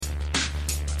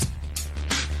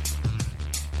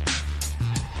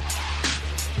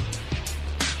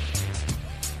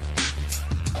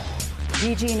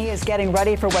PG&E is getting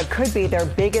ready for what could be their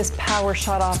biggest power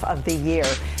shutoff of the year.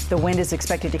 The wind is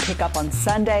expected to kick up on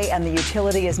Sunday, and the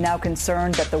utility is now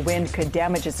concerned that the wind could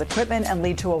damage its equipment and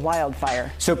lead to a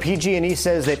wildfire. So PG&E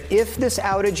says that if this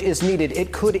outage is needed,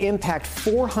 it could impact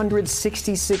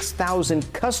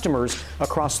 466,000 customers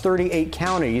across 38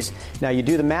 counties. Now, you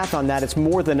do the math on that, it's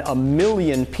more than 1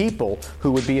 million people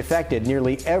who would be affected.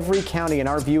 Nearly every county in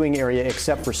our viewing area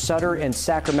except for Sutter and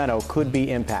Sacramento could be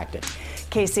impacted.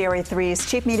 KCRA 3's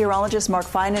chief meteorologist Mark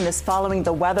Finan is following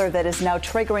the weather that is now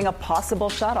triggering a possible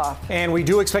shutoff. And we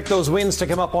do expect those winds to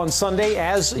come up on Sunday,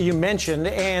 as you mentioned.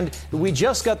 And we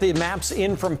just got the maps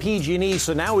in from PG&E,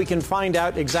 so now we can find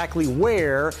out exactly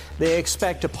where they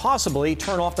expect to possibly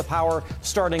turn off the power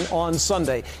starting on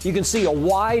Sunday. You can see a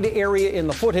wide area in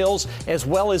the foothills as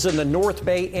well as in the North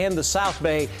Bay and the South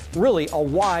Bay. Really a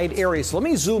wide area. So let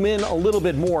me zoom in a little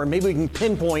bit more. Maybe we can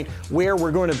pinpoint where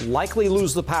we're going to likely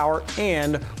lose the power and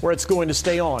where it's going to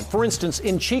stay on. For instance,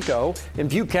 in Chico, in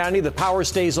Butte County, the power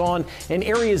stays on in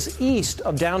areas east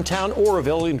of downtown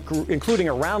Oroville, including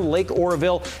around Lake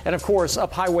Oroville, and of course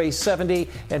up Highway 70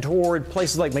 and toward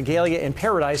places like Magalia and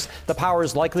Paradise. The power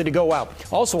is likely to go out.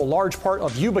 Also, a large part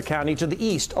of Yuba County to the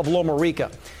east of Loma Rica.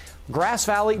 Grass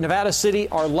Valley, Nevada City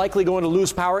are likely going to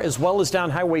lose power, as well as down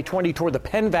Highway 20 toward the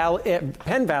Penn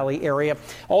Valley area,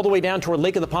 all the way down toward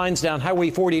Lake of the Pines, down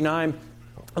Highway 49.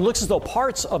 It looks as though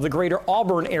parts of the greater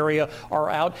Auburn area are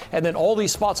out, and then all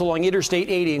these spots along Interstate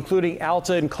 80, including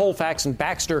Alta and Colfax and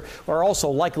Baxter, are also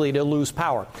likely to lose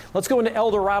power. Let's go into El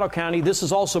Dorado County. This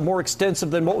is also more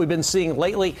extensive than what we've been seeing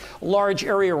lately. A large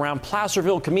area around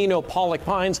Placerville, Camino, Pollock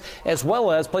Pines, as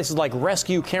well as places like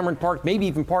Rescue, Cameron Park, maybe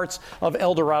even parts of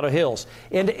El Dorado Hills.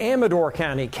 Into Amador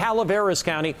County, Calaveras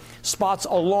County, spots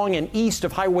along and east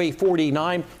of Highway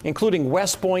 49, including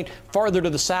West Point, farther to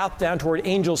the south, down toward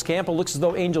Angels Camp. It looks as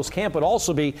though Angels Camp would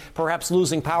also be perhaps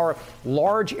losing power.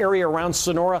 Large area around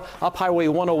Sonora, up Highway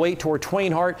 108 toward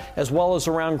Twain Harte, as well as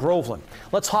around Groveland.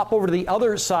 Let's hop over to the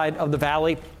other side of the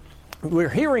valley. We're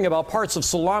hearing about parts of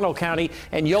Solano County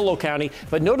and Yolo County,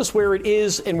 but notice where it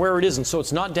is and where it isn't. So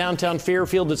it's not downtown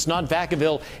Fairfield, it's not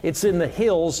Vacaville, it's in the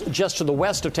hills just to the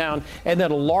west of town, and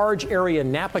then a large area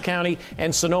in Napa County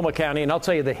and Sonoma County. And I'll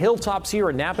tell you, the hilltops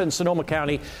here in Napa and Sonoma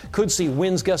County could see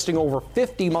winds gusting over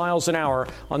 50 miles an hour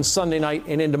on Sunday night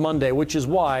and into Monday, which is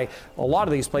why a lot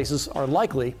of these places are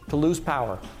likely to lose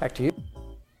power. Back to you.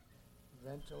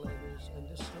 Ventilators and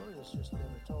destroyer system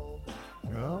told.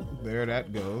 Well, there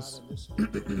that goes.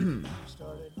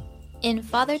 In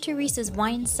Father Teresa's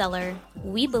wine cellar,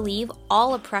 we believe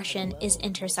all oppression is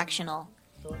intersectional.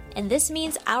 And this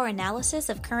means our analysis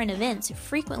of current events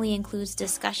frequently includes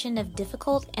discussion of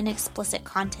difficult and explicit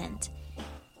content.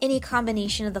 Any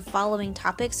combination of the following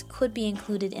topics could be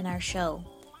included in our show: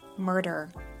 murder,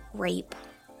 rape,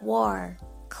 war,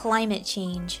 climate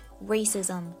change,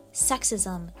 racism,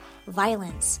 sexism,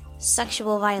 violence,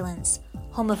 sexual violence,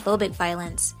 homophobic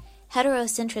violence,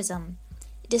 heterocentrism,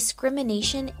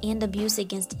 discrimination and abuse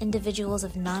against individuals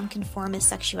of nonconformist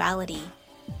sexuality,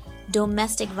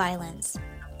 domestic violence,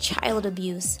 child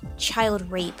abuse,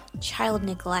 child rape, child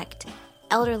neglect,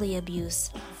 elderly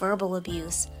abuse, verbal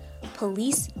abuse,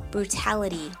 police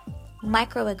brutality,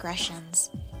 microaggressions,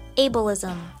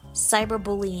 ableism,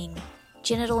 cyberbullying,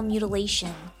 genital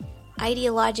mutilation,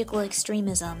 ideological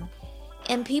extremism,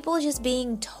 and people just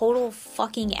being total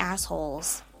fucking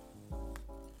assholes.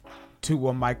 To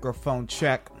a microphone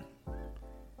check.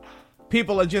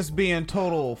 People are just being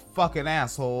total fucking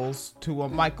assholes. To a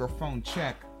microphone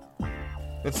check.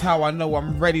 That's how I know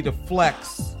I'm ready to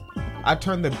flex. I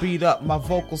turn the beat up, my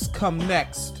vocals come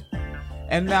next.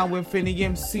 And now if any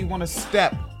MC wanna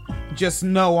step, just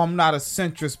know I'm not a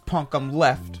centrist punk, I'm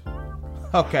left.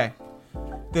 Okay.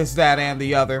 This, that, and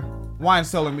the other.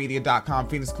 WineCellarMedia.com.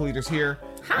 Phoenix Cleaters here.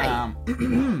 Hi.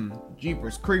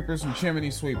 Jeepers, creepers, and chimney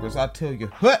sweepers. I tell you,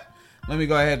 what? Let me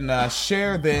go ahead and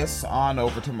share this on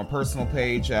over to my personal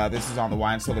page. This is on the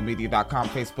WineCellarMedia.com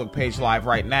Facebook page live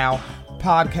right now.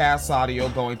 Podcast audio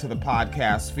going to the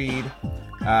podcast feed,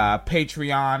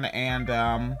 Patreon,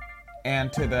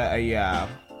 and to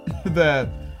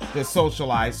the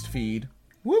socialized feed.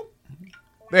 Whoop!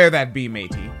 There that be,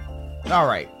 matey. All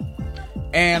right.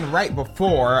 And right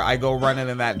before I go running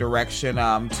in that direction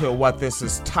to what this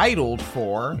is titled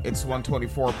for, it's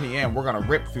 1:24 p.m. We're going to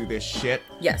rip through this shit.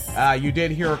 Yes. You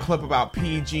did hear a clip about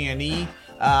PG&E.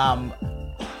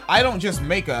 I don't just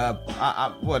make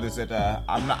what is it?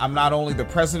 I'm not only the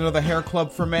president of the Hair Club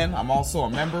for Men, I'm also a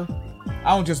member.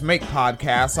 I don't just make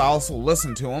podcasts, I also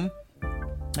listen to them.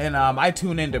 And I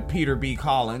tune into Peter B.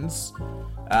 Collins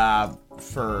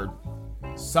for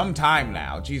some time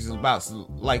now. Jesus, about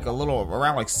like a little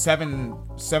around like 7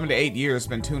 to 8 years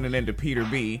been tuning into Peter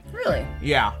B. Really?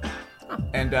 Yeah.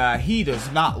 And he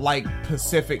does not like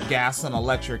Pacific Gas and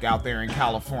Electric out there in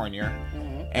California.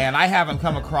 And I haven't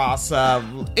come across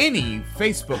any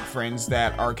Facebook friends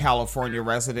that are California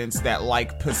residents that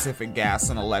like Pacific Gas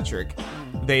and Electric.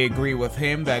 They agree with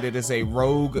him that it is a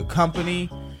rogue company.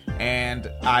 And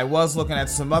I was looking at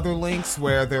some other links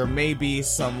where there may be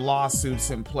some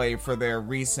lawsuits in play for their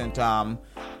recent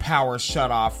power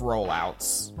shutoff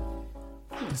rollouts.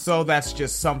 So that's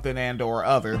just something and or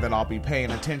other that I'll be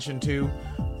paying attention to.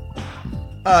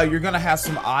 You're gonna have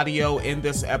some audio in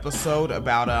this episode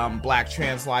about Black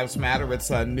Trans Lives Matter.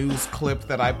 It's a news clip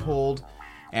that I pulled,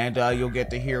 and you'll get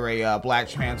to hear a Black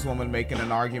trans woman making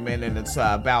an argument, and it's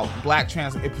about Black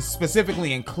trans,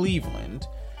 specifically in Cleveland,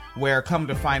 where come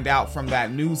to find out from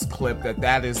that news clip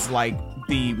that is like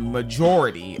the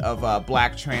majority of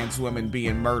Black trans women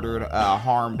being murdered,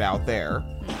 harmed out there,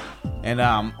 and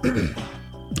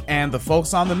and the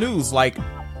folks on the news, like,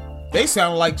 they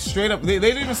sound like straight up. They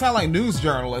didn't even sound like news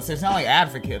journalists. They sound like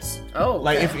advocates. Oh, okay.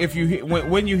 Like if you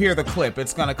when you hear the clip,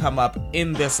 it's gonna come up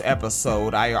in this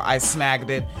episode. I snagged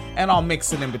it and I'll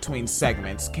mix it in between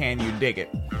segments. Can you dig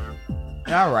it?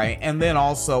 All right, and then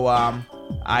also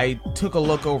I took a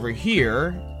look over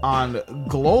here on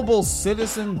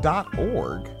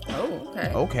globalcitizen.org. Oh,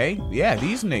 okay. Okay, yeah,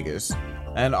 these niggas.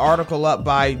 An article up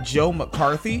by Joe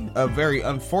McCarthy, a very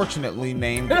unfortunately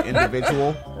named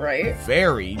individual. Right.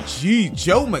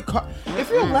 Joe McCarthy. If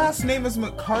your last name is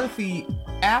McCarthy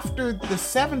after the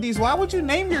 70s, why would you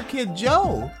name your kid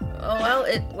Joe? Oh, well,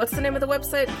 what's the name of the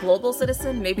website? Global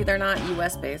Citizen? Maybe they're not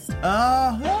US based.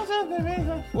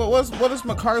 What is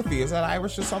McCarthy? Is that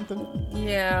Irish or something?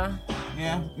 Yeah.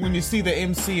 Yeah, when you see the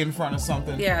MC in front of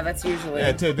something. Yeah, that's usually.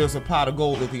 Yeah, there's a pot of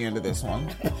gold at the end of this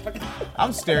one.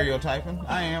 I'm stereotyping.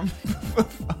 I am.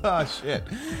 Oh shit.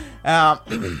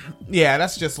 Yeah,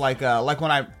 that's just like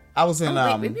when I was in.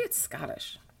 Wait, maybe it's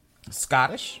Scottish.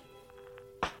 Scottish?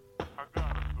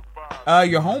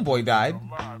 Your homeboy died.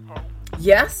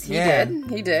 Yes, he did.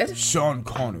 He did. Sean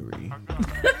Connery.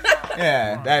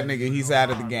 Yeah, that nigga, he's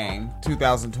out of the game.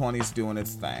 2020's doing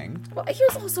its thing. Well, he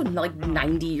was also like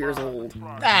 90 years old.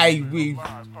 But he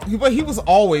was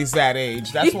always that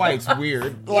age. That's why it's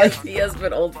weird. Like, he has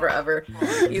been old forever.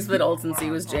 He's been old since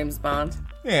he was James Bond.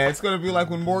 Yeah, it's gonna be like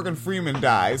when Morgan Freeman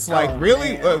dies. Like,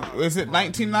 really? Is it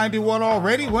 1991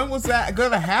 already? When was that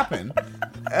gonna happen?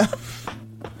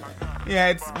 Yeah,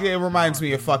 it reminds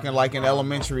me of fucking like in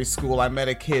elementary school. I met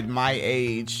a kid my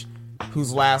age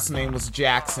whose last name was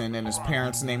Jackson and his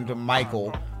parents named him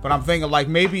Michael. But I'm thinking like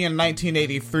maybe in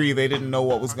 1983 they didn't know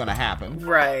what was gonna happen.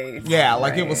 Right. Yeah,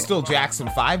 like it was still Jackson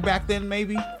 5 back then,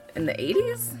 maybe. In the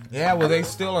 80s? Yeah, were they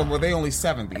still, or were they only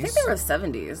 70s? I think they were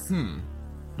 70s.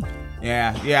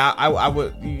 Yeah, I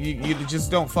would. You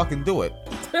just don't fucking do it.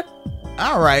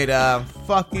 All right,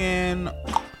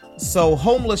 So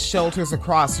homeless shelters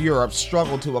across Europe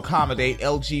struggle to accommodate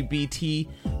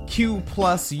LGBTQ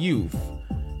plus youth.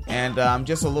 And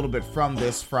just a little bit from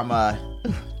this, from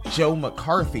Joe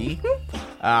McCarthy,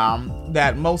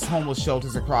 that most homeless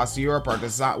shelters across Europe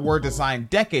were designed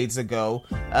decades ago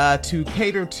to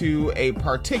cater to a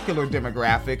particular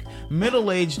demographic,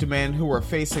 middle-aged men who are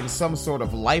facing some sort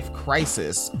of life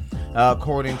crisis,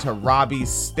 according to Robbie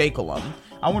Stakelum.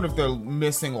 I wonder if they're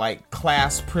missing like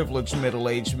class-privileged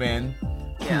middle-aged men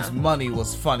whose money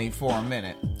was funny for a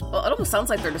minute. Well, it almost sounds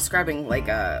like they're describing like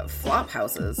flop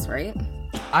houses, right?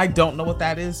 I don't know what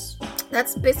that is.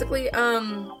 That's basically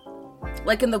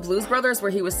like in the Blues Brothers where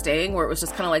he was staying, where it was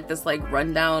just kind of like this like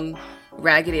rundown,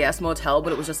 raggedy ass motel,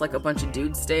 but it was just like a bunch of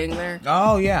dudes staying there.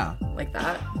 Oh yeah, like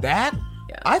that. That.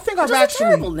 Yeah. I think Which I've is actually a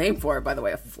terrible name for it, by the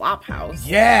way, a flop house.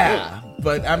 Yeah,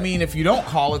 but I mean, if you don't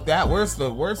call it that, where's the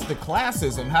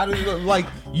classism? How do you like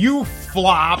you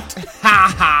flopped?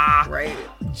 Ha ha! Right.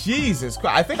 Jesus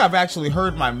Christ! I think I've actually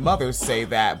heard my mother say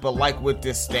that, but like with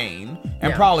disdain,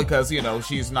 and probably because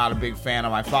she's not a big fan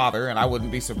of my father, and I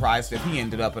wouldn't be surprised if he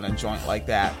ended up in a joint like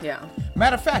that. Yeah.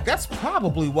 Matter of fact, that's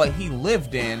probably what he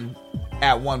lived in.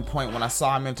 At one point when I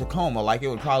saw him in Tacoma, like it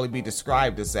would probably be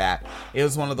described as that. It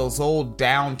was one of those old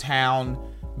downtown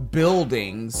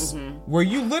buildings where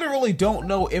you literally don't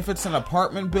know if it's an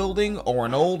apartment building or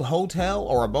an old hotel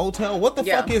or a motel. What the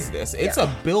fuck is this? It's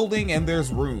a building and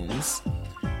there's rooms.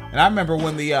 And I remember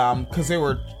when because they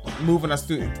were moving us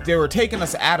through, they were taking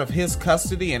us out of his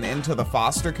custody and into the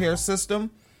foster care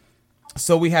system.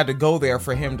 So we had to go there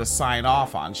for him to sign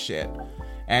off on shit.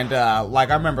 And, like,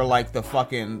 I remember, like,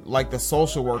 the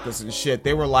social workers and shit,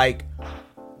 they were, like,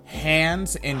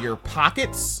 hands in your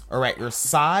pockets or at your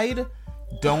side,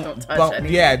 Don't touch bump.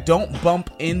 anything. Yeah, don't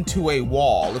bump into a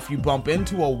wall. If you bump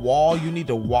into a wall, you need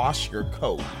to wash your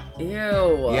coat.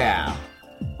 Ew. Yeah.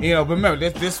 You know, but remember,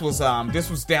 this was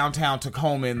downtown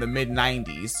Tacoma in the mid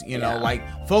 '90s. You know, like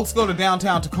folks go to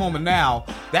downtown Tacoma now.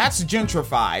 That's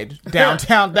gentrified.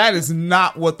 Downtown, that is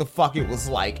not what the fuck it was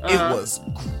like. It was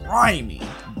grimy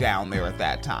down there at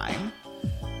that time.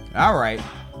 All right.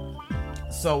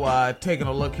 So, taking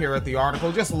a look here at the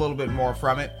article, just a little bit more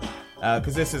from it,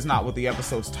 because this is not what the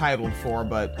episode's titled for.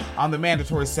 But on the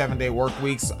mandatory 7-day work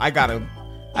weeks, I gotta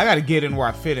get in where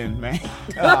I fit in, man.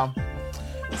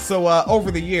 So,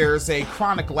 over the years, a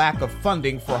chronic lack of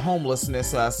funding for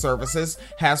homelessness services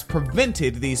has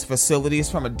prevented these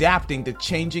facilities from adapting to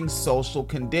changing social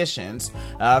conditions,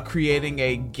 creating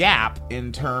a gap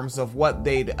in terms of what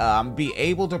they'd be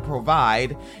able to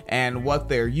provide and what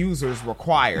their users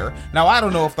require. Now, I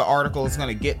don't know if the article is going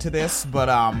to get to this, but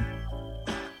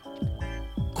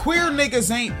queer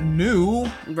niggas ain't new.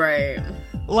 Right.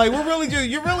 Like,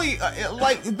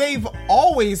 like, they've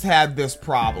always had this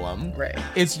problem. Right.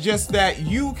 It's just that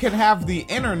you can have the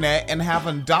internet and have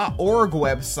an .org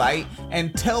website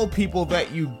and tell people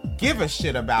that you give a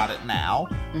shit about it now,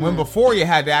 when before you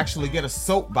had to actually get a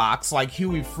soapbox like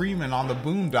Huey Freeman on the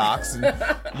Boondocks, and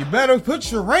you better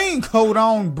put your raincoat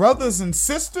on, brothers and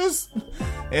sisters.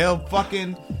 Hell,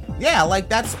 fucking, yeah, like,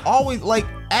 that's always, like,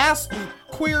 ask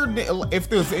queer, if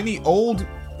there's any old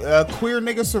queer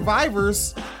nigga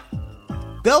survivors,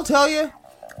 they'll tell you.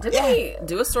 Didn't we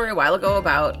do a story a while ago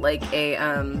about like a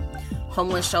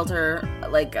homeless shelter,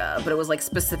 like but it was like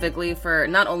specifically for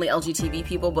not only LGBT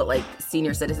people but like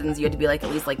senior citizens? You had to be like at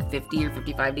least like 50 or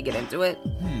 55 to get into it.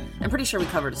 I'm pretty sure we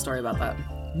covered a story about that.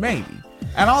 Maybe.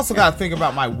 And I also gotta think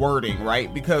about my wording,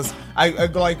 right? Because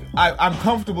I'm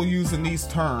comfortable using these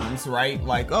terms, right?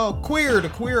 Like, oh, queer to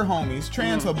queer homies,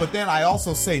 trans, but then I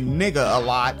also say nigga a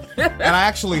lot. And I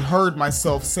actually heard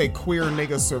myself say queer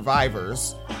nigga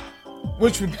survivors,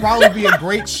 which would probably be a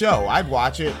great show. I'd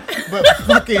watch it. But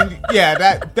fucking, yeah,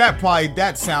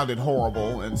 that sounded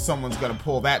horrible, and someone's gonna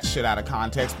pull that shit out of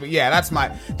context. But yeah,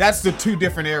 that's the two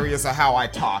different areas of how I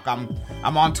talk.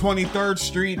 I'm on 23rd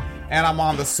Street, and I'm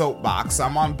on the soapbox.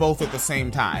 I'm on both at the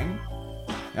same time.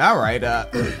 All right,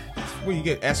 where you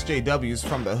get SJWs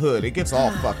from the hood, it gets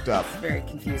all fucked up. It's very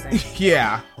confusing.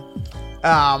 Yeah.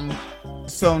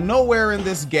 So nowhere in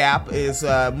this gap is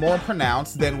more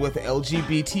pronounced than with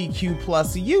LGBTQ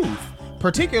plus youth,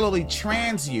 particularly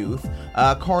trans youth,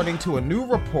 according to a new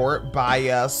report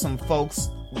by some folks,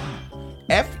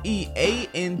 FEANTSA,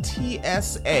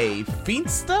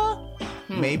 Finsta,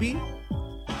 maybe?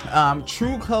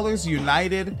 True Colors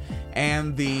United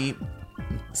and the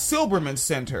Silberman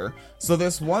Center. So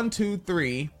this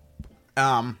 3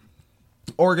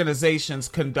 organizations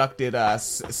conducted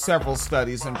several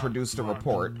studies and produced a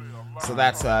report. So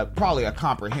that's probably a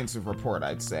comprehensive report,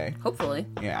 I'd say. Hopefully.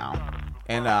 Yeah.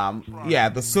 And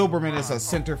the Silberman is a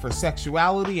center for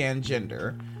sexuality and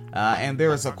gender. And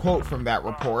there is a quote from that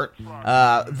report.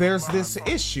 There's this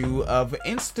issue of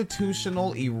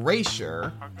institutional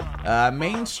erasure.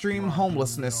 Mainstream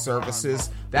homelessness services.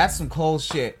 That's some cold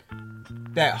shit.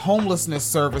 That homelessness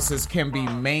services can be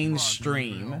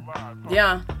mainstream.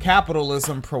 Yeah.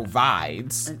 Capitalism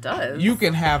provides. It does. You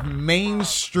can have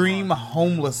mainstream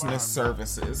homelessness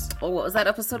services. Well, what was that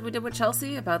episode we did with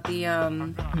Chelsea about the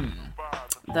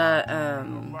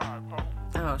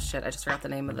oh shit, I just forgot the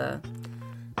name of the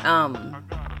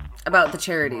about the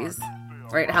charities,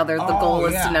 right? How the goal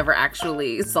is to never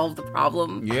actually solve the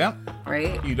problem. Yeah.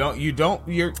 Right? Your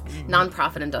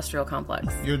non-profit industrial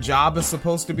complex. Your job is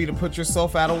supposed to be to put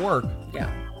yourself out of work. Yeah.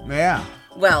 Yeah.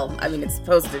 Well, I mean, it's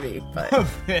supposed to be, but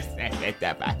take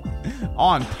that back.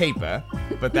 On paper,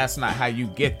 but that's not how you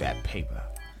get that paper.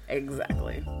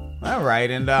 Exactly. All right,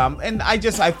 and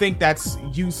I think that's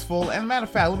useful. And matter of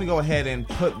fact, let me go ahead and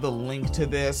put the link to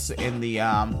this in the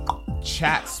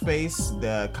chat space,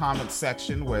 the comment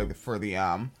section, where for the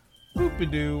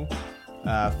Boop-a-doo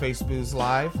Facebook's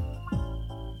live.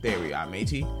 There we are,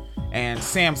 matey. And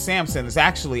Sam Sampson is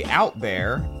actually out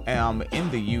there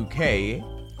in the UK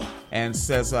and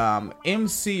says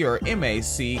MC or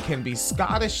MAC can be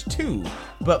Scottish too,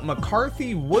 but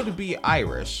McCarthy would be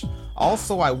Irish.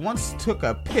 Also, I once took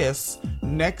a piss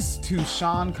next to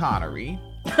Sean Connery.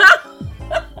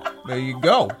 There you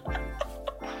go.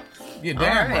 You're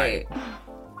damn right.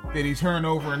 Did he turn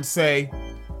over and say,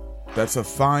 "That's a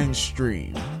fine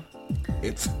stream"?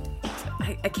 It's...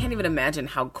 I can't even imagine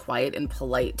how quiet and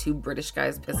polite two British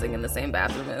guys pissing in the same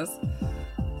bathroom is.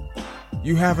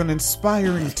 You have an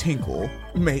inspiring tinkle,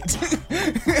 mate.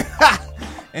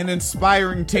 An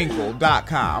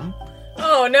inspiringtinkle.com.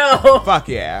 Oh, Oh, no. Fuck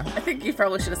yeah. I think you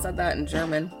probably should have said that in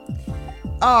German.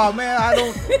 Oh man, I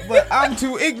don't. But I'm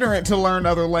too ignorant to learn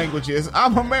other languages.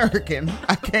 I'm American.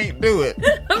 I can't do it.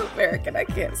 I'm American. I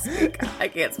can't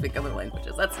speak other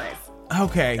languages. That's nice.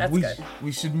 Okay, That's good.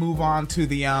 we should move on to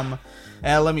the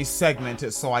let me segment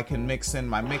it so I can mix in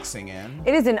my mixing in.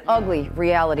 It is an ugly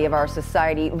reality of our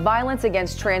society. Violence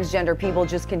against transgender people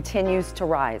just continues to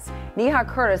rise. Neha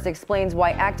Curtis explains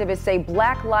why activists say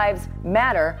Black lives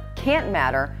matter can't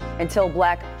matter until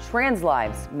Black trans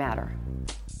lives matter.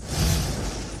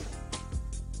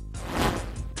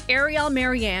 Ariel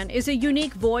Marianne is a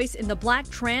unique voice in the Black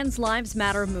Trans Lives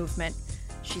Matter movement.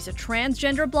 She's a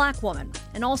transgender Black woman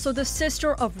and also the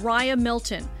sister of Raya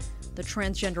Milton, the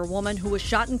transgender woman who was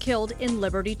shot and killed in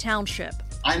Liberty Township.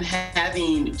 I'm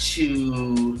having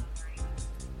to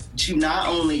not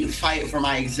only fight for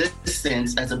my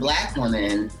existence as a Black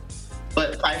woman,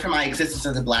 but fight for my existence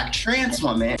as a Black trans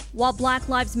woman. While Black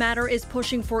Lives Matter is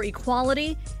pushing for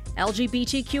equality,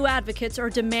 LGBTQ advocates are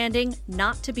demanding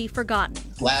not to be forgotten.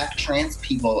 Black trans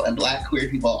people and Black queer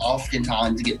people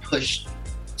oftentimes get pushed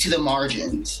to the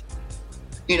margins.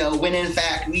 You know, when in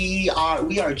fact we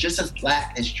are just as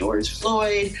Black as George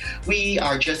Floyd. We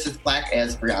are just as Black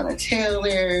as Breonna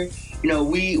Taylor. You know,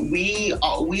 we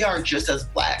are just as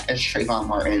Black as Trayvon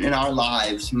Martin, and our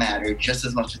lives matter just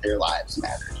as much as their lives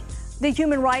matter. The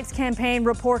Human Rights Campaign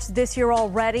reports this year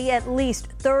already at least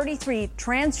 33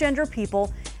 transgender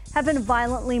people have been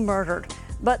violently murdered.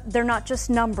 But they're not just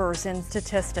numbers and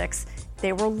statistics.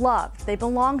 They were loved. They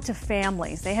belonged to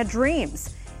families. They had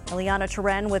dreams. Eliana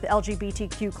Turen with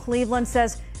LGBTQ Cleveland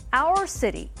says our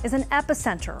city is an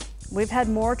epicenter. We've had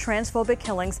more transphobic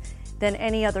killings than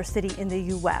any other city in the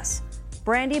U.S.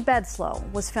 Brandy Bedslow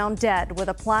was found dead with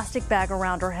a plastic bag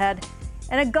around her head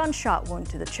and a gunshot wound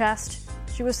to the chest.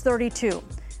 She was 32.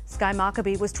 Sky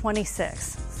Maccabee was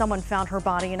 26. Someone found her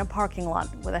body in a parking lot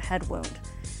with a head wound.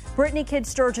 Brittany Kidd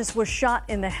Sturgis was shot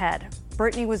in the head.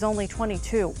 Brittany was only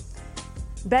 22.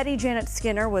 Betty Janet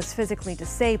Skinner was physically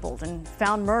disabled and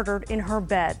found murdered in her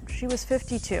bed. She was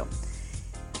 52.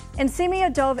 And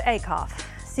Simia Dove Akoff.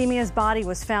 Simia's body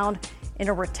was found in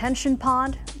a retention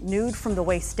pond, nude from the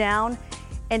waist down,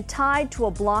 and tied to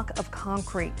a block of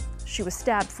concrete. She was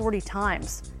stabbed 40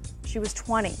 times. She was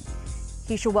 20.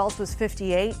 Keisha Wells was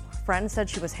 58. Friends said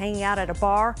she was hanging out at a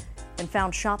bar and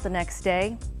found shot the next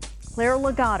day. Claire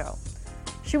Legato.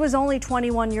 She was only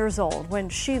 21 years old when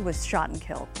she was shot and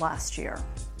killed last year.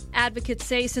 Advocates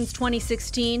say since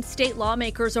 2016, state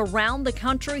lawmakers around the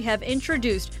country have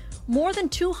introduced more than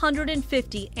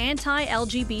 250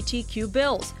 anti-LGBTQ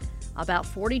bills, about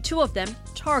 42 of them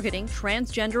targeting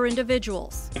transgender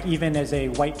individuals. Even as a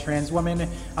white trans woman,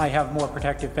 I have more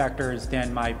protective factors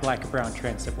than my Black and brown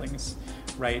trans siblings,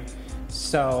 right?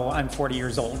 So I'm 40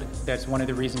 years old. That's one of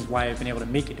the reasons why I've been able to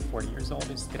make it to 40 years old,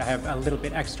 is that I have a little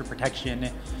bit extra protection.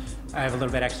 I have a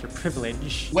little bit extra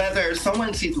privilege. Whether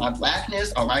someone sees my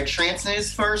Blackness or my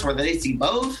transness first, whether they see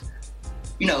both,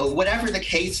 you know, whatever the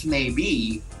case may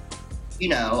be,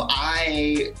 being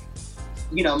a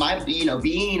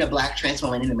Black trans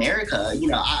woman in America,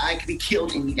 I could be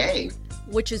killed any day.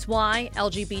 Which is why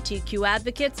LGBTQ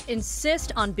advocates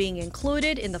insist on being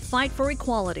included in the fight for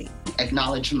equality.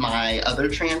 Acknowledge my other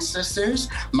trans sisters,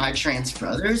 my trans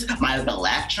brothers, my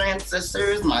Black trans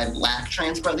sisters, my Black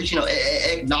trans brothers,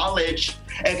 acknowledge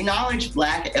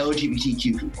Black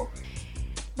LGBTQ people.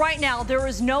 Right now, there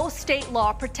is no state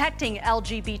law protecting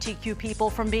LGBTQ people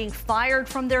from being fired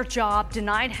from their job,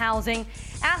 denied housing,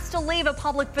 asked to leave a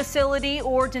public facility,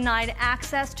 or denied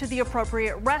access to the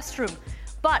appropriate restroom.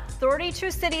 But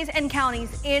 32 cities and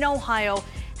counties in Ohio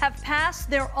have passed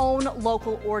their own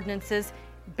local ordinances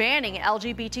banning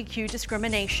LGBTQ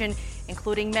discrimination,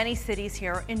 including many cities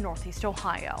here in Northeast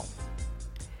Ohio.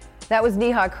 That was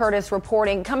Neha Curtis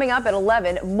reporting. Coming up at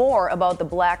 11, more about the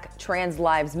Black Trans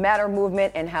Lives Matter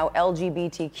movement and how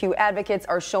LGBTQ advocates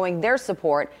are showing their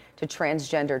support to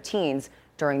transgender teens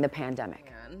during the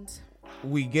pandemic.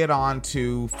 We get on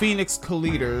to Phoenix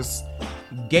Calita's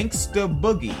Gangsta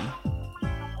Boogie.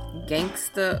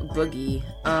 Gangsta Boogie.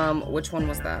 Which one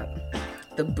was that?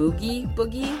 The Boogie?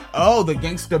 Oh, the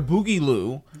Gangsta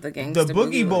Boogaloo. The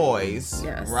Boogie Boys.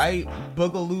 Yes. Right?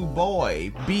 Boogaloo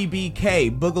Boy.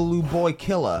 BBK. Boogaloo Boy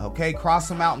Killer. Okay? Cross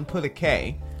them out and put a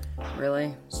K.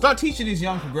 Really? Start teaching these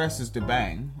young progressives to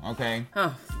bang. Okay?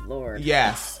 Oh, Lord.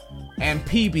 Yes. And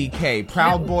PBK.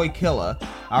 Proud Boy Killer.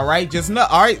 All right? Just know.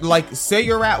 All right? Like, say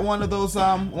you're at one of those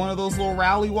little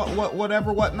rally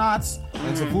whatnots.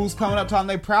 And some fools coming up telling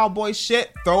they Proud Boy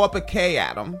shit. Throw up a K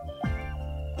at them.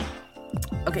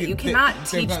 Okay, you cannot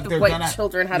teach the white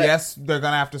children how to... Yes, they're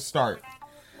going to have to start.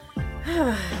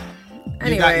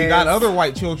 You got other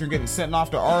white children getting sent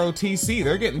off to ROTC.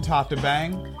 They're getting taught to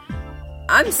bang.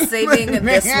 I'm saving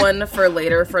this one for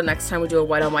later, for next time we do a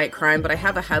white on white crime, but I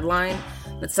have a headline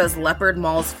that says Leopard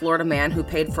mauls Florida man who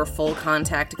paid for full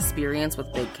contact experience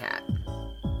with big cat.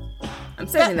 I'm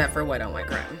saving that for white on white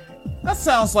crime. That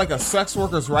sounds like a sex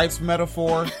workers' rights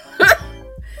metaphor.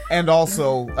 And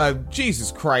also,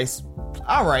 Jesus Christ.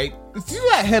 All right. Do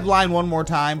that headline one more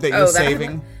time that you're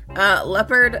saving.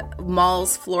 Leopard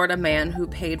mauls Florida man who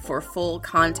paid for full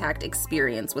contact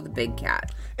experience with big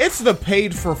cat. It's the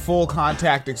paid for full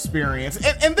contact experience.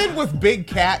 And then with big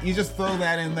cat, you just throw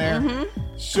that in there.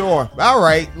 Mm-hmm. Sure. All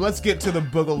right. Let's get to the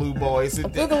Boogaloo Boys.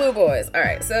 Boogaloo Boys. All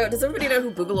right. So does everybody know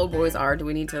who Boogaloo Boys are? Do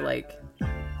we need to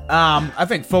I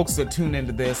think folks that tune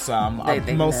into this are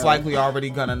most likely already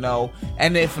gonna know.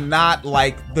 And if not,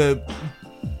 like the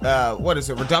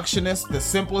reductionist, the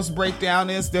simplest breakdown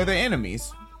is they're the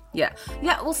enemies. Yeah,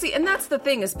 well, see, and that's the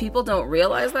thing, is people don't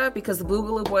realize that, because the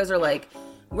Boogaloo Boys are like,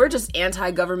 we're just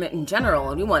anti-government in general,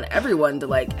 and we want everyone to,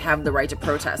 like, have the right to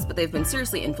protest, but they've been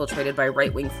seriously infiltrated by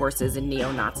right-wing forces and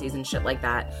neo-Nazis and shit like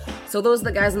that. So those are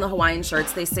the guys in the Hawaiian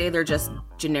shirts. They say they're just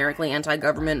generically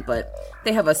anti-government, but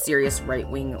they have a serious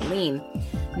right-wing lean.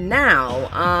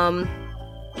 Now,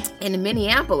 in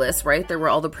Minneapolis, right, there were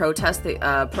all the protests.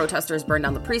 The protesters burned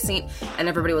down the precinct, and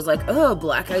everybody was like, oh,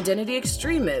 black identity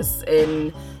extremists,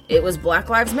 and it was Black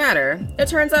Lives Matter. It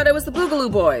turns out it was the Boogaloo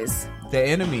Boys. The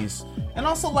enemies. And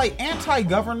also, like,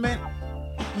 anti-government,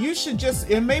 you should just,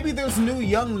 and maybe there's new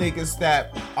young niggas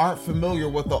that aren't familiar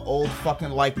with the old fucking,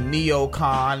 like,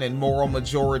 neocon and moral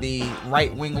majority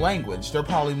right-wing language. They're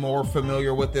probably more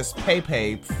familiar with this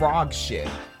Pepe frog shit.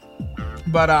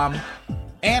 But,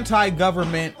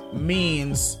 anti-government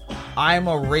means I'm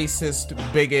a racist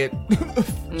bigot.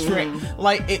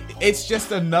 Like, it's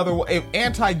just another way.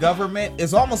 Anti-government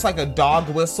is almost like a dog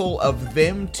whistle of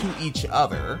them to each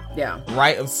other. Yeah.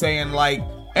 Right? Of saying, like,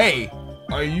 hey,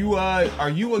 are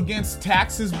you against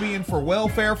taxes being for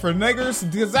welfare for niggers?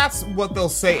 Because that's what they'll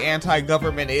say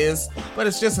anti-government is. But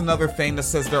it's just another thing that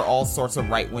says they're all sorts of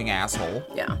right-wing asshole.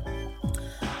 Yeah.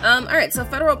 All right, so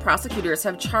federal prosecutors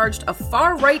have charged a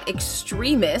far-right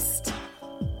extremist.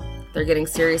 They're getting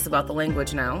serious about the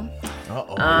language now.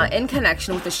 In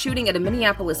connection with the shooting at a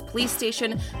Minneapolis police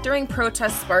station during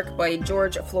protests sparked by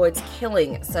George Floyd's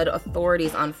killing, said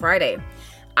authorities on Friday.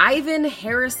 Ivan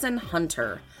Harrison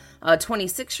Hunter, a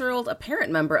 26-year-old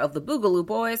apparent member of the Boogaloo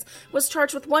Boys, was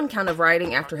charged with one count of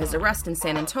rioting after his arrest in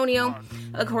San Antonio,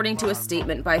 according to a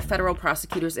statement by federal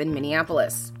prosecutors in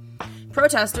Minneapolis.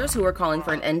 Protesters, who were calling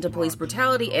for an end to police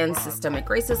brutality and systemic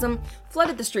racism,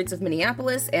 flooded the streets of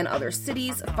Minneapolis and other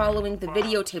cities following the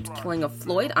videotaped killing of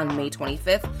Floyd on May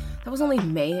 25th. That was only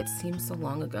May, it seems so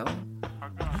long ago.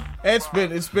 It's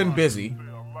been busy.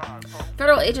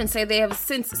 Federal agents say they have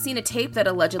since seen a tape that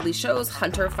allegedly shows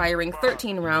Hunter firing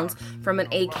 13 rounds from an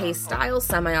AK-style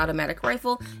semi-automatic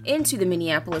rifle into the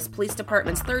Minneapolis Police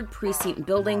Department's 3rd Precinct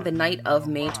building the night of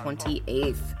May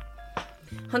 28th.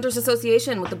 Hunter's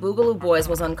association with the Boogaloo Boys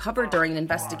was uncovered during an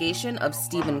investigation of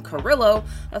Stephen Carrillo,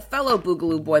 a fellow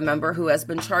Boogaloo Boy member who has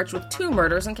been charged with 2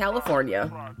 murders in California.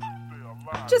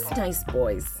 Just nice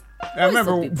boys. I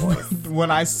remember when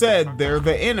I said they're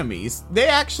the enemies, they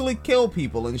actually kill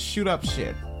people and shoot up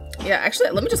shit. Yeah, actually,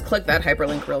 let me just click that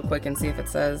hyperlink real quick and see if it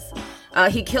says.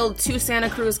 He killed 2 Santa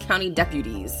Cruz County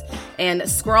deputies and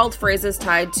scrawled phrases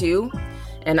tied to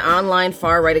an online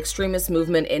far-right extremist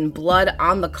movement in blood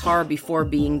on the car before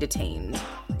being detained.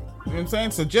 You know what I'm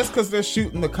saying? So just because they're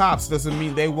shooting the cops doesn't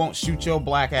mean they won't shoot your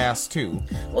black ass too.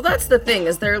 Well, that's the thing,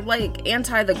 is they're like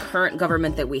anti the current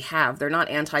government that we have. They're not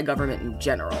anti-government in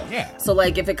general. Yeah. So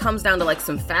like if it comes down to like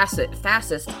some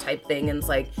fascist type thing and it's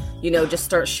like, you know, just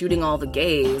start shooting all the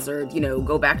gays or, you know,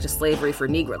 go back to slavery for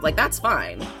Negroes, like that's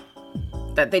fine.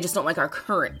 That they just don't like our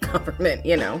current government,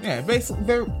 you know? Yeah, basically,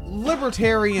 they're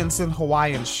libertarians in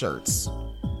Hawaiian shirts.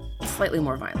 Slightly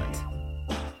more violent.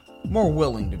 More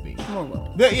willing to be. More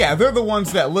willing. They're the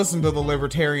ones that listened to the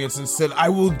libertarians and said, I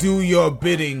will do your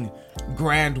bidding,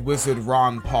 Grand Wizard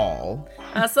Ron Paul.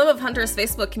 Some of Hunter's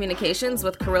Facebook communications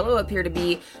with Carrillo appear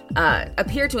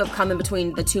to have come in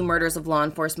between the 2 murders of law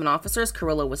enforcement officers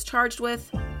Carrillo was charged with.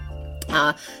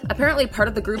 Apparently part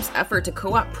of the group's effort to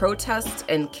co-opt protests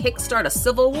and kickstart a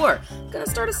civil war. Gonna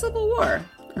start a civil war.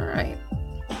 All right.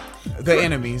 The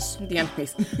enemies. The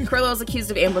enemies. Carrillo is accused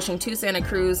of ambushing 2 Santa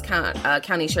Cruz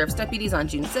County Sheriff's deputies on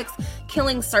June 6th,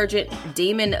 killing Sergeant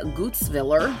Damon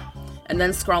Gutzwiller, and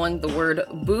then scrawling the word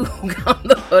Boog on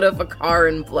the hood of a car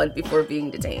in blood before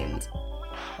being detained.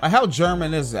 How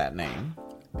German is that name?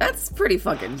 That's pretty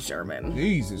fucking German.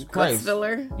 Jesus Christ.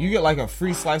 Filler. You get like a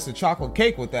free slice of chocolate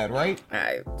cake with that, right?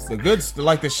 The good,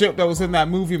 like the shit that was in that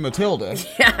movie Matilda.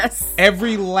 Yes.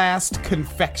 Every last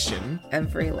confection.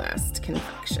 Every last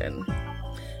confection.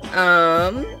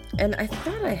 And I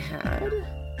thought I had.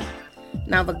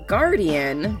 Now, The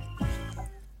Guardian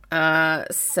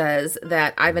says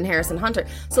that Ivan Harrison Hunter.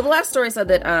 So the last story said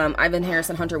that Ivan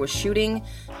Harrison Hunter was shooting.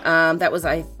 That was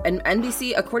an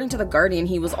NBC. According to The Guardian,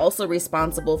 he was also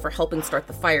responsible for helping start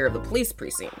the fire of the police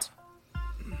precinct.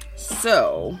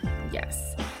 So,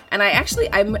 yes. And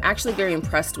I'm actually very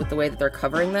impressed with the way that they're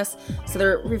covering this. So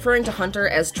they're referring to Hunter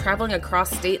as traveling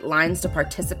across state lines to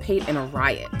participate in a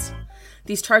riot.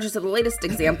 These charges are the latest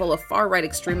example of far-right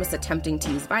extremists attempting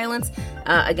to use violence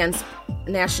against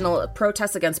national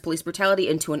protests against police brutality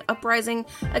into an uprising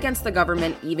against the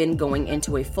government, even going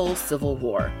into a full civil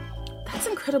war. That's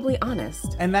incredibly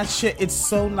honest. And that shit, it's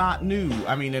so not new.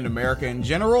 I mean, in America in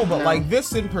general, but like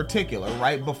this in particular,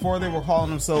 right? Before they were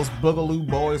calling themselves Boogaloo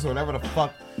Boys or whatever the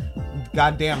fuck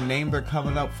goddamn name they're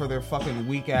coming up for their fucking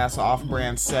weak-ass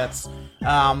off-brand sets.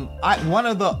 One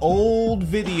of the old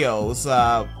videos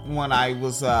when I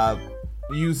was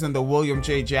using the William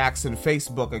J. Jackson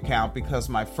Facebook account, because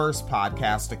my first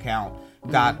podcast account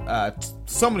got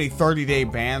so many 30-day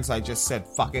bans, I just said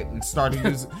fuck it and started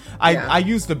using I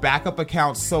used the backup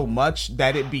account so much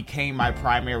that it became my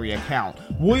primary account.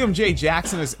 William J.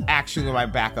 Jackson is actually my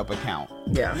backup account.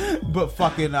 Yeah. But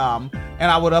fucking and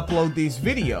I would upload these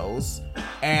videos,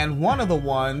 and one of the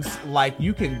ones, like,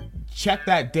 you can check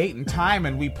that date and time,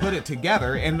 and we put it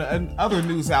together, and other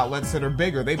news outlets that are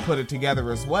bigger, they put it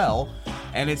together as well.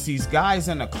 And it's these guys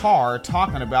in a car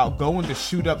talking about going to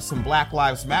shoot up some Black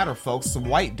Lives Matter folks, some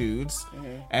white dudes,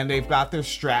 and they've got their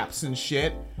straps and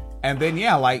shit. And then,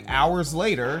 yeah, like hours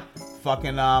later,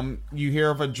 fucking, you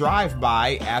hear of a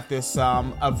drive-by at this,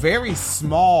 a very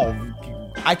small,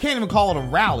 I can't even call it a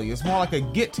rally. It's more like a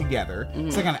get-together.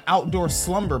 It's like an outdoor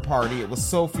slumber party. It was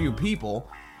so few people,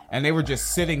 and they were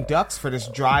just sitting ducks for this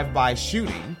drive-by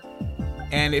shooting.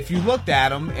 And if you looked at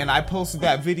them, and I posted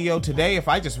that video today, if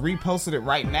I just reposted it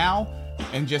right now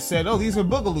and just said, oh, these are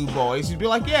Boogaloo Boys, you'd be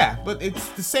like, yeah, but it's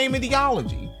the same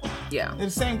ideology. Yeah. They're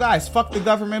the same guys. Fuck the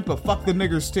government, but fuck the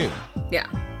niggers too. Yeah.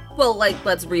 Well, like,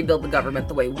 let's rebuild the government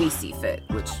the way we see fit,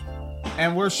 which...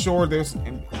 And we're sure there's...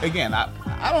 Again,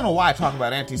 I don't know why I talk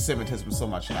about anti-Semitism so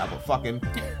much now, but fucking...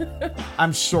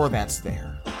 I'm sure that's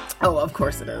there. Oh, of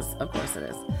course it is. Of course it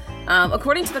is.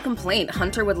 According to the complaint,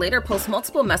 Hunter would later post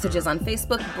multiple messages on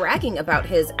Facebook bragging about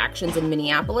his actions in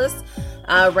Minneapolis,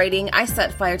 writing, "I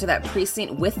set fire to that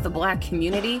precinct with the black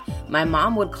community. My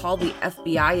mom would call the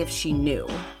FBI if she knew."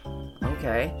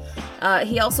 Okay.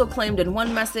 He also claimed in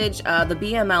one message, the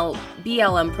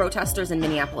BLM protesters in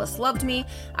Minneapolis loved me.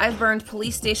 I've burned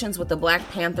police stations with the Black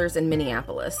Panthers in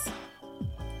Minneapolis.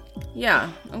 Yeah,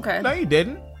 okay. No, you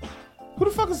didn't. Who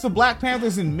the fuck is the Black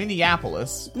Panthers in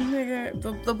Minneapolis?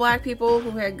 The black people who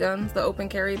had guns, the open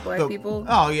carry black people.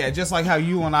 Oh, yeah, just like how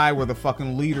you and I were the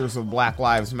fucking leaders of Black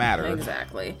Lives Matter.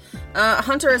 Exactly.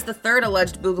 Hunter is the third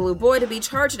alleged Boogaloo boy to be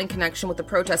charged in connection with the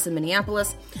protests in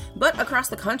Minneapolis. But across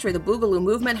the country, the Boogaloo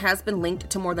movement has been linked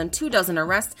to more than 24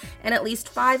 arrests and at least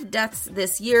 5 deaths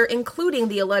this year, including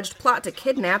the alleged plot to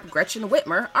kidnap Gretchen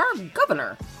Whitmer, our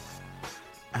governor.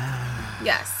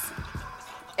 Yes.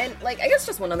 And, like, I guess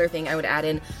just one other thing I would add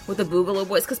in with the Boogaloo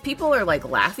boys, because people are, like,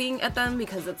 laughing at them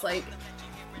because it's, like,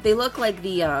 they look like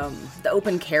the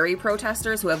open carry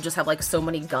protesters who have like, so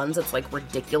many guns, it's, like,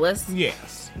 ridiculous.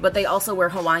 Yes. But they also wear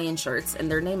Hawaiian shirts, and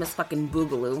their name is fucking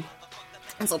Boogaloo.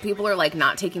 And so people are, like,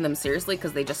 not taking them seriously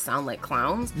because they just sound like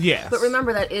clowns. Yes. But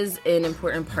remember, that is an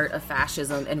important part of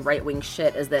fascism and right-wing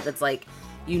shit, is that it's, like,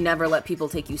 you never let people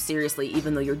take you seriously,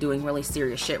 even though you're doing really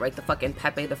serious shit, right? The fucking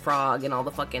Pepe the Frog and all the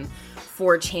fucking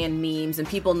 4chan memes, and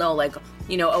people know, like,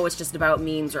 you know, oh, it's just about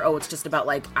memes, or oh, it's just about,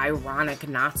 like, ironic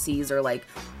Nazis, or, like,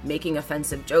 making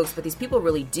offensive jokes, but these people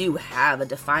really do have a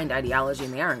defined ideology,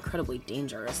 and they are incredibly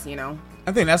dangerous, you know?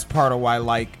 I think that's part of why,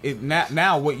 like, it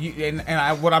now what you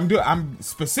what I'm doing, I'm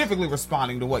specifically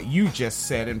responding to what you just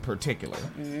said in particular,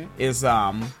 is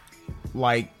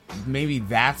like, maybe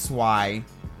that's why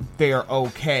they're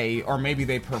okay, or maybe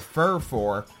they prefer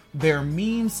for their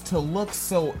memes to look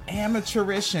so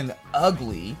amateurish and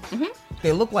ugly.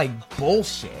 They look like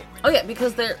bullshit. Oh yeah,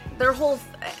 because their whole,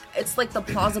 it's like the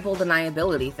plausible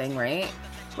deniability thing, right?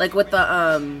 Like with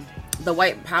the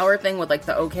white power thing with, like,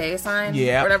 the okay sign,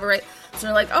 or whatever, right? So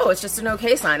they're like, oh, it's just an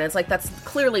okay sign. And it's like, that's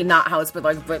clearly not how it's been,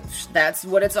 like, but that's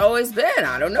what it's always been.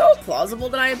 I don't know, plausible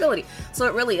deniability. So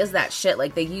it really is that shit.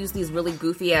 Like, they use these really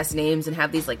goofy ass names and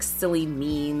have these, like, silly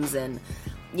memes, and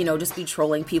just be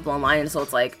trolling people online. And so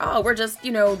it's like, oh, we're just,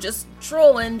 just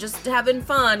trolling, just having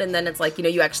fun. And then it's like,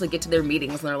 you actually get to their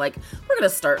meetings and they're like, we're going to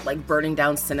start like burning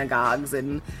down synagogues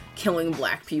and killing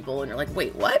black people. And you're like,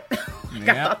 wait, what?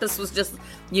 I thought this was just,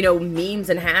 memes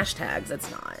and hashtags. It's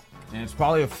not. And it's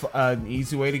probably an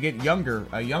easy way to get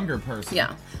a younger person.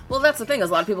 Yeah. Well, that's the thing, is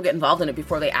a lot of people get involved in it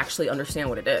before they actually understand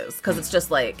what it is. Because it's just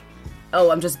like,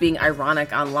 oh, I'm just being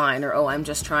ironic online, or, oh, I'm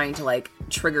just trying to, like,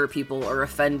 trigger people or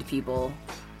offend people.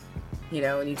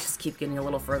 And you just keep getting a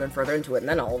little further and further into it, and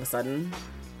then all of a sudden.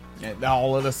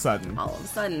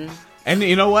 And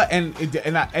you know what? And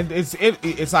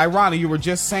it's ironic. You were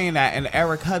just saying that, and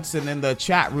Eric Hudson in the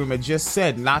chat room had just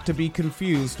said not to be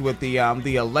confused with the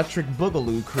Electric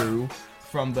Boogaloo crew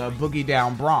from the Boogie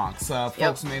Down Bronx.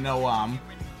 Folks may know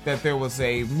that there was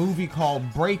a movie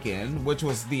called Breakin', which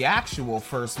was the actual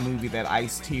first movie that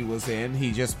Ice-T was in.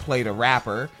 He just played a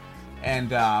rapper, and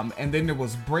then there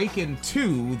was Breakin'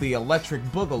 2, the Electric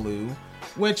Boogaloo.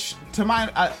 Which, to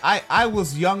I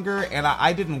was younger and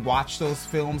I didn't watch those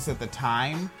films at the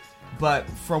time, but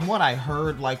from what I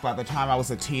heard, like, by the time I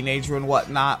was a teenager and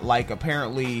whatnot, like,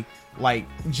 apparently, like,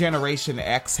 Generation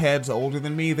X heads older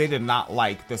than me, they did not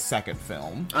like the second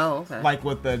film. Oh, okay. Like,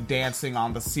 with the dancing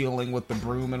on the ceiling with the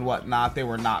broom and whatnot, they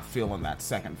were not feeling that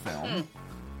second film.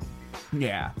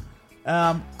 Yeah.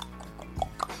 And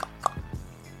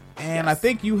yes. I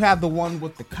think you have the one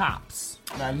with the cops.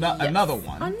 Another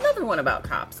one. Another one about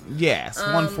cops. Yes,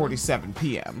 1:47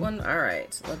 p.m. All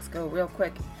right, let's go real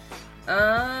quick.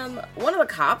 One of the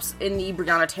cops in the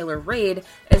Breonna Taylor raid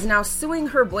is now suing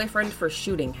her boyfriend for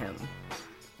shooting him.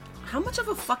 How much of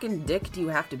a fucking dick do you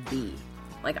have to be?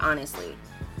 Like, honestly.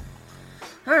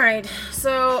 All right,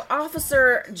 so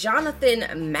Officer Jonathan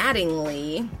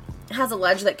Mattingly has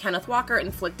alleged that Kenneth Walker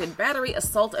inflicted battery,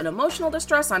 assault, and emotional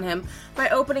distress on him by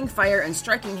opening fire and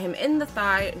striking him in the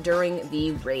thigh during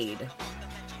the raid.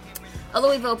 A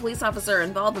Louisville police officer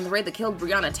involved in the raid that killed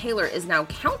Breonna Taylor is now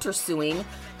countersuing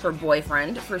her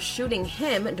boyfriend for shooting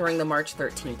him during the March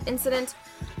 13th incident.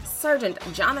 Sergeant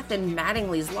Jonathan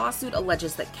Mattingly's lawsuit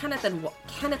alleges that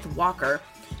Kenneth Walker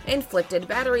inflicted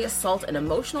battery, assault, and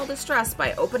emotional distress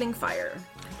by opening fire.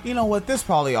 You know what, there's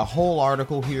probably a whole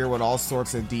article here with all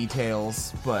sorts of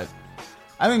details, but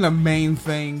I think the main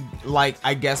thing, like,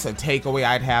 I guess a takeaway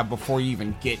I'd have before you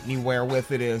even get anywhere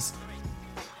with it is,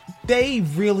 they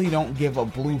really don't give a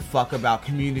blue fuck about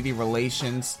community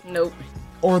relations. Nope.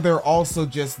 Or they're also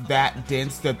just that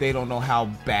dense that they don't know how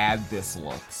bad this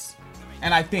looks.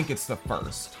 And I think it's the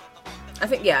first. I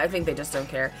think they just don't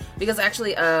care. Because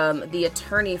actually, the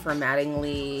attorney for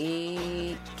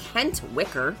Mattingly, Kent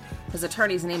Wicker, his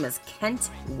attorney's name is Kent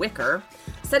Wicker,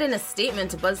 said in a statement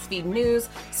to BuzzFeed News,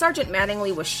 Sergeant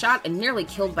Mattingly was shot and nearly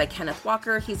killed by Kenneth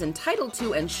Walker. He's entitled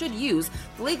to and should use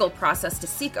the legal process to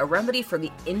seek a remedy for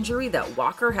the injury that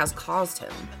Walker has caused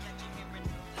him.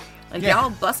 Like, y'all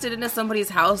busted into somebody's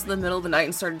house in the middle of the night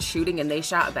and started shooting, and they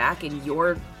shot back, and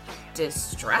you're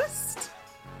distressed?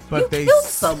 But they killed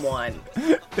someone.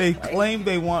 They claim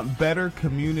they want better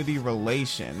community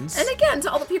relations. And again,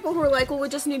 to all the people who are like, well, we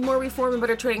just need more reform and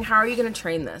better training. How are you going to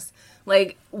train this?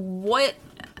 Like, what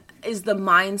is the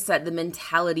mindset, the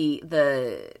mentality,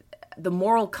 the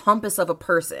moral compass of a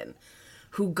person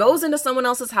who goes into someone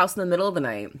else's house in the middle of the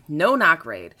night, no knock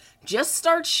raid, just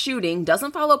starts shooting,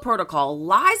 doesn't follow protocol,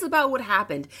 lies about what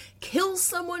happened, kills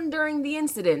someone during the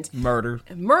incident,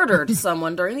 murdered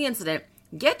someone during the incident,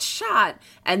 gets shot,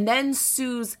 and then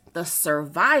sues the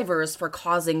survivors for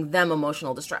causing them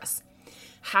emotional distress?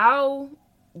 How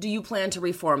do you plan to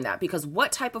reform that? Because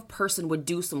what type of person would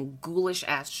do some ghoulish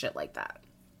ass shit like that?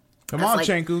 Come on,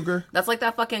 Cenk Uygur. That's like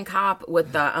that fucking cop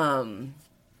with the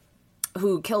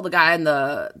who killed the guy in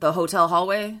the hotel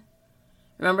hallway.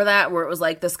 Remember that? Where it was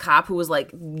like this cop who was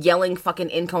like yelling fucking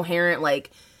incoherent,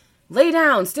 like, lay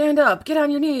down, stand up, get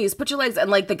on your knees, put your legs, and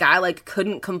like the guy like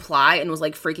couldn't comply and was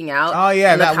like freaking out. Oh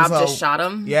yeah, and the cop just shot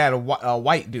him. Yeah, a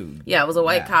white dude. Yeah, it was a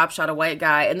white cop shot a white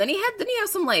guy, and then he have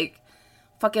some like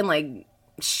fucking like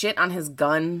shit on his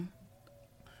gun.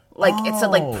 Like, it said,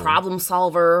 like, problem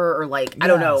solver, or, like, I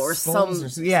don't know, or some...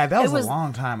 Yeah, that was a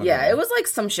long time ago. Yeah, it was, like,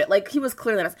 some shit. Like, he was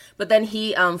clearly not... But then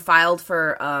he filed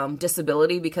for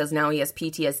disability because now he has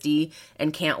PTSD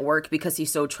and can't work because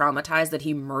he's so traumatized that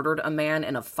he murdered a man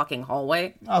in a fucking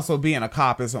hallway. Also, being a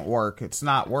cop isn't work. It's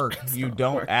not work. You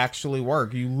don't actually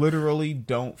work. You literally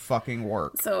don't fucking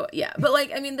work. So, yeah. But,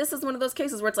 like, I mean, this is one of those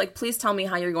cases where it's like, please tell me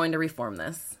how you're going to reform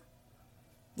this.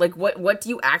 Like, what do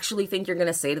you actually think you're going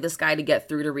to say to this guy to get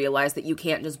through to realize that you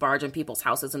can't just barge in people's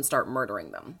houses and start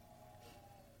murdering them?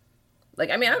 Like,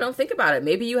 I mean, I don't know. Think about it.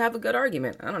 Maybe you have a good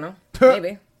argument. I don't know.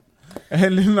 Maybe.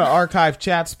 And in the archive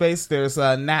chat space, there's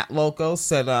Nat Loco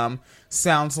said,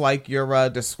 sounds like you're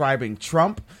describing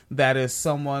Trump. That is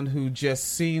someone who just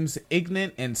seems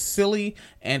ignorant and silly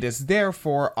and is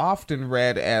therefore often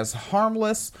read as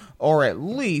harmless, or at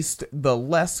least the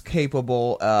less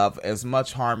capable of as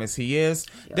much harm as he is.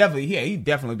 Yeah. Definitely, yeah, he'd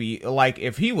definitely be, like,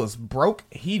 if he was broke,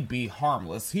 he'd be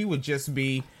harmless. He would just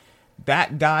be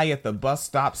that guy at the bus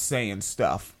stop saying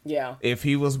stuff. Yeah. If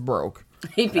he was broke.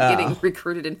 He'd be getting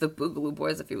recruited into the Boogaloo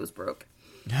Boys if he was broke.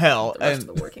 Hell, the rest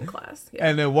of the working class. Yeah.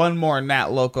 And then one more,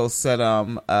 Nat Loco said,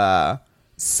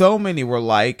 so many were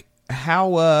like,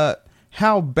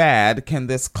 how bad can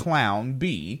this clown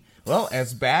be? Well,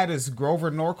 as bad as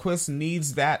Grover Norquist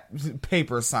needs that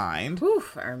paper signed. Whew,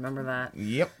 I remember that.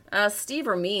 Yep. Steve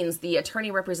Rameens, the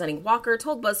attorney representing Walker,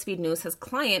 told BuzzFeed News his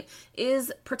client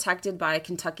is protected by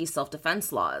Kentucky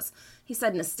self-defense laws. He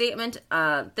said in a statement,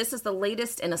 this is the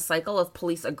latest in a cycle of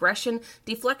police aggression,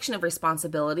 deflection of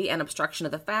responsibility, and obstruction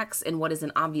of the facts in what is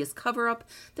an obvious cover-up.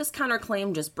 This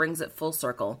counterclaim just brings it full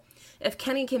circle. If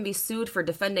Kenny can be sued for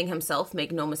defending himself,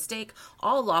 make no mistake,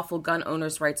 all lawful gun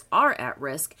owners' rights are at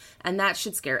risk, and that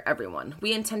should scare everyone.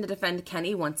 We intend to defend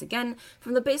Kenny once again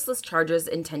from the baseless charges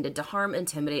intended to harm,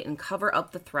 intimidate, and cover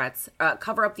up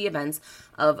the events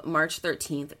of March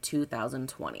 13th,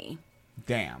 2020.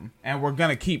 Damn. And we're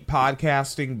gonna keep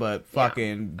podcasting, but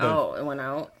fucking... Yeah. It went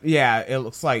out? Yeah, it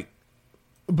looks like...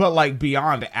 But, like,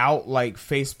 beyond out, like,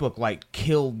 Facebook, like,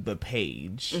 killed the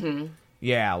page. Mm-hmm.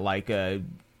 Yeah, like,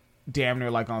 damn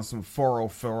near, like, on some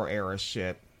 404 era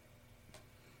shit.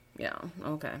 Yeah,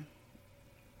 okay.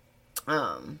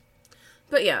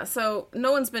 But yeah, so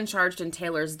no one's been charged in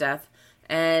Taylor's death,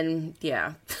 and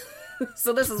yeah.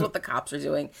 So this is what the cops are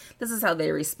doing. This is how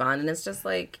they respond, and it's just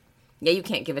like... Yeah, you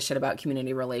can't give a shit about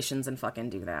community relations and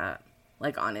fucking do that.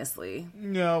 Like, honestly.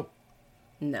 No.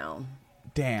 No.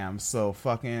 Damn, so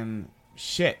fucking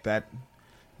shit. That...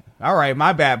 Alright,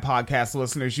 my bad, podcast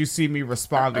listeners. You see me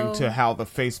responding to how the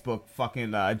Facebook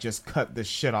fucking just cut this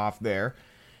shit off there.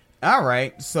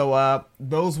 Alright, so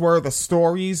those were the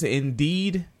stories,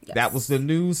 indeed. Yes. That was the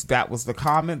news, that was the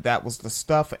comment, that was the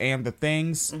stuff and the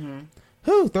things. Mm-hmm.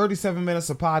 37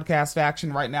 minutes of podcast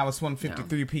action. Right now it's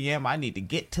 1:53 p.m. I need to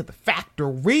get to the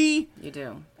factory. You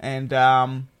do. And,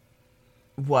 then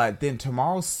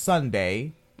tomorrow's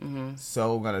Sunday. Mm-hmm.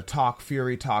 So we're going to talk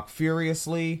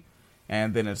furiously.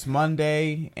 And then it's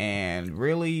Monday. And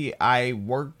really, I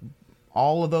work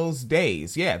all of those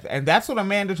days. Yeah. And that's what a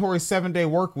mandatory 7-day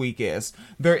work week is.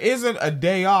 There isn't a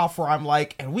day off where I'm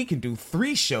like, and we can do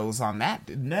 3 shows on that.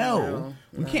 No.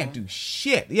 We can't do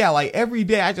shit. Yeah, like every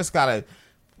day I just gotta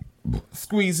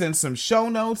squeeze in some show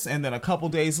notes, and then a couple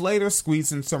days later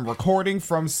squeeze in some recording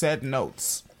from said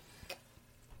notes.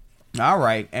 All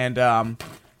right, and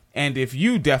if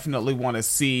you definitely want to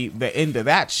see the end of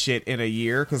that shit in a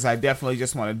year, because I definitely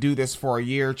just want to do this for a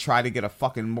year, try to get a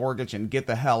fucking mortgage and get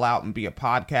the hell out and be a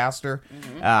podcaster.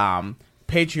 Mm-hmm.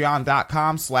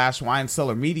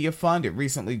 Patreon.com/Wine Media Fund. It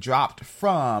recently dropped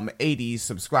from 80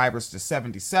 subscribers to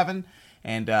 77.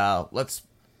 And let's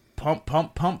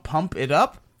pump it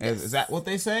up. Is that what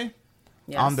they say?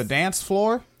 Yes. On the dance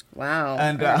floor? Wow.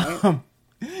 And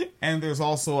and there's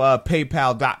also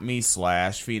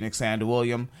paypal.me/Phoenix and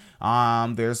William.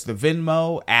 There's the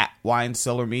Venmo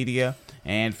 @WineCellarMedia.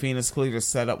 And Phoenix Caliter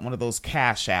set up one of those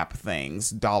Cash App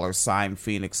things,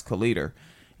 $Phoenix Caliter.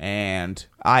 And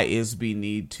I Isby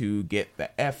need to get the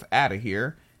F out of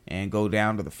here and go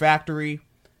down to the factory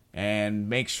and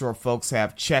make sure folks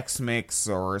have Chex Mix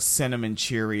or cinnamon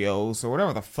Cheerios or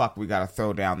whatever the fuck we gotta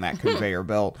throw down that conveyor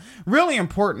belt. Really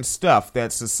important stuff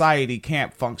that society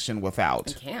can't function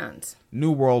without. It can't.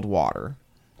 New World Water.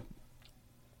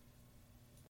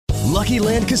 Lucky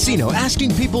Land Casino,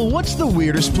 asking people, what's the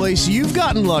weirdest place you've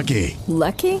gotten lucky?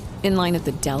 Lucky? In line at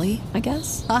the deli, I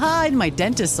guess? Aha, in my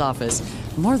dentist's office.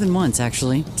 More than once,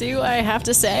 actually. Do I have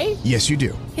to say? Yes, you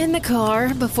do. In the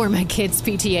car before my kids'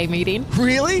 PTA meeting.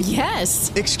 Really?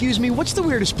 Yes. Excuse me, what's the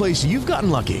weirdest place you've gotten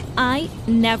lucky? I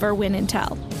never win and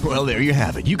tell. Well, there you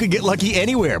have it. You can get lucky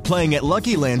anywhere, playing at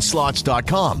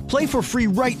LuckyLandSlots.com. Play for free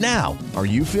right now. Are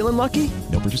you feeling lucky?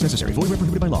 No purchase necessary. Void where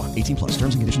prohibited by law. 18+.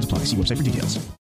 Terms and conditions apply. See website for details.